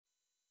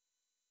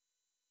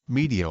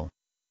Medial.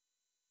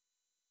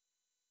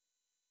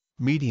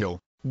 Medial,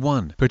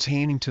 1.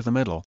 Pertaining to the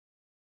middle,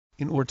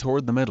 in or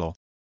toward the middle,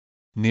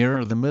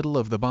 nearer the middle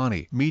of the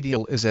body.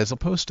 Medial is as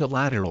opposed to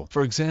lateral.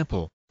 For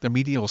example, the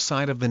medial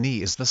side of the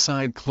knee is the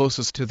side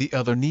closest to the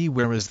other knee,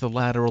 whereas the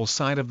lateral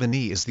side of the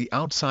knee is the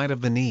outside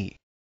of the knee.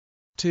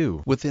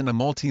 2. Within a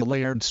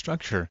multi-layered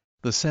structure,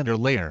 the center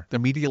layer, the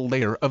medial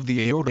layer of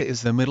the aorta,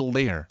 is the middle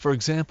layer. For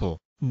example,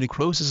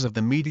 necrosis of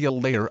the medial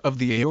layer of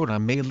the aorta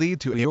may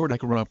lead to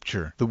aortic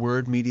rupture. The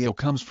word medial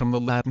comes from the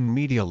Latin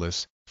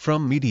medialis,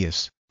 from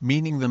medius,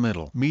 meaning the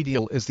middle.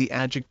 Medial is the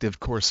adjective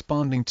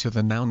corresponding to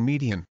the noun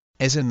median,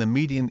 as in the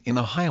median in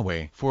a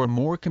highway. For a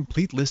more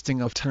complete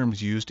listing of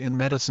terms used in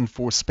medicine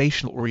for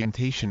spatial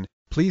orientation,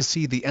 please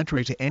see the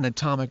entry to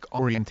Anatomic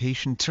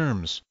Orientation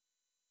Terms.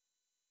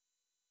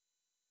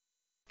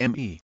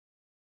 Medial.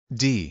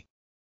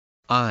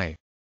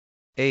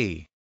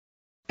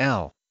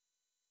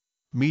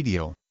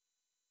 Medial.